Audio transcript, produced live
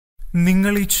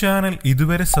നിങ്ങൾ ഈ ചാനൽ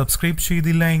ഇതുവരെ സബ്സ്ക്രൈബ്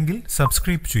ചെയ്തില്ല എങ്കിൽ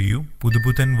സബ്സ്ക്രൈബ് ചെയ്യൂ.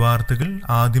 പുതുപുത്തൻ വാർത്തകൾ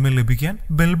ആദ്യമേ ലഭിക്കാൻ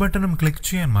ബെൽ ബട്ടണും ക്ലിക്ക്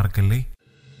ചെയ്യാൻ മറക്കല്ലേ.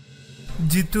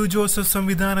 ജിത്തു ജോസഫ്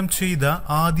സംവിധാനം ചെയ്ത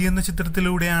ആദി എന്ന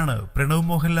ചിത്രത്തിലൂടെയാണ് പ്രണവ്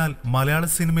മോഹൻലാൽ മലയാള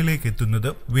സിനിമയിലേക്ക്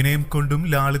എത്തുന്നത്. വിനയം കൊണ്ടും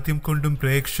ലാളിത്യം കൊണ്ടും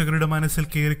പ്രേക്ഷകരുടെ മനസ്സിൽ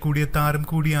കയറിക്കൂടിയ താരം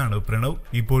കൂടിയാണ് പ്രണവ്.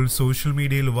 ഇപ്പോൾ സോഷ്യൽ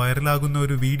മീഡിയയിൽ വൈറലാകുന്ന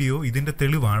ഒരു വീഡിയോ ഇതിന്റെ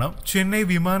തെളിവാണ്. ചെന്നൈ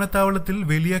വിമാനത്താവളത്തിൽ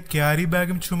വലിയ ക്യാരി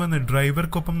ബാഗും ചുമന്ന്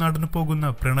ഡ്രൈവർക്കൊപ്പം നടന്നു പോകുന്ന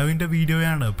പ്രണവിന്റെ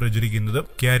വീഡിയോയാണ് പ്രചരിക്കുന്നത്.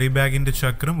 ക്യാരി ബാഗിന്റെ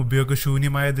ചക്രം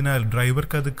ഉപയോഗശൂന്യമായതിനാൽ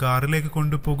ഡ്രൈവർക്ക് അത് കാറിലേക്ക്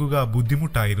കൊണ്ടുപോകുക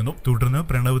ബുദ്ധിമുട്ടായിരുന്നു. തുടർന്ന്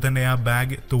പ്രണവ് തന്നെ ആ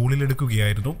ബാഗ്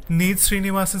തോളിലെടുക്കുകയായിരുന്നു.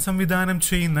 ശ്രീനിവാസൻ സംവിധാനം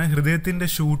ചെയ്യുന്ന ഹൃദയത്തിന്റെ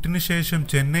ഷൂട്ടിന് ശേഷം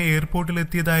ചെന്നൈ എയർപോർട്ടിൽ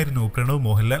എത്തിയതായിരുന്നു പ്രണവ്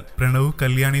മോഹൻലാൽ. പ്രണവ്,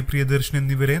 കല്യാണി പ്രിയദർശൻ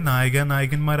എന്നിവരെ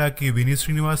നായകന്മാരാക്കി വിനീത്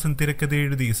ശ്രീനിവാസൻ തിരക്കഥ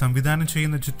എഴുതി സംവിധാനം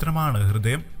ചെയ്യുന്ന ചിത്രമാണ്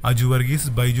ഹൃദയം. അജു വർഗീസ്,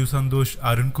 ബൈജു സന്തോഷ്,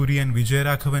 അരുൺ കുര്യൻ,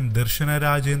 വിജയരാഘവൻ, ദർശന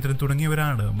രാജേന്ദ്രൻ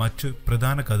തുടങ്ങിയവരാണ് മറ്റ്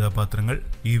പ്രധാന കഥാപാത്രങ്ങൾ.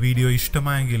 ഈ വീഡിയോ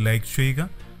ഇഷ്ടമായെങ്കിൽ ലൈക്ക് ചെയ്യുക.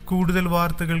 കൂടുതൽ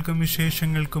വാർത്തകൾക്കും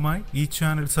വിശേഷങ്ങൾക്കുമായി ഈ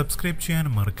ചാനൽ സബ്സ്ക്രൈബ് ചെയ്യാൻ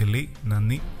മറക്കല്ലേ.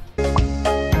 നന്ദി.